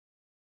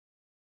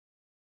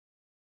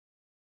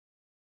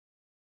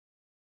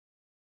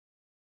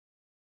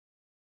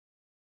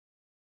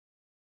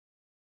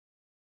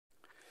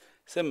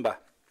Simba,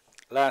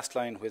 last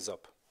line whiz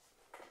up.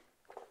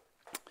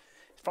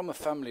 He's from a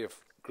family of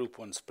Group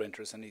 1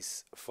 sprinters, and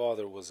his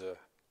father was a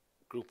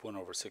Group 1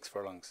 over 6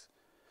 furlongs.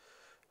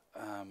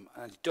 And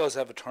he does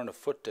have a turn of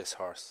foot, this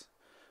horse,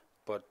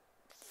 but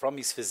from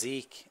his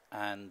physique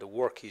and the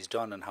work he's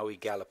done and how he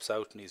gallops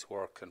out in his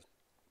work and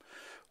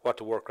what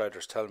the work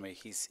riders tell me,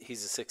 he's a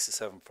 6 to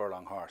 7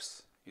 furlong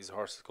horse. He's a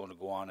horse that's going to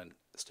go on and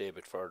stay a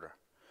bit further.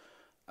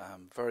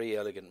 Very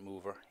elegant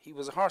mover. He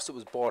was a horse that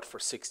was bought for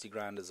 60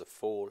 grand as a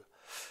foal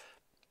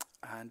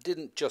and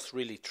didn't just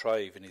really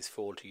thrive in his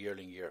foal to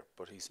yearling year,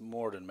 but he's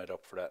more than made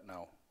up for that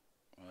now.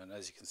 And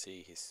as you can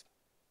see, he's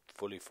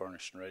fully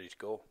furnished and ready to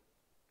go.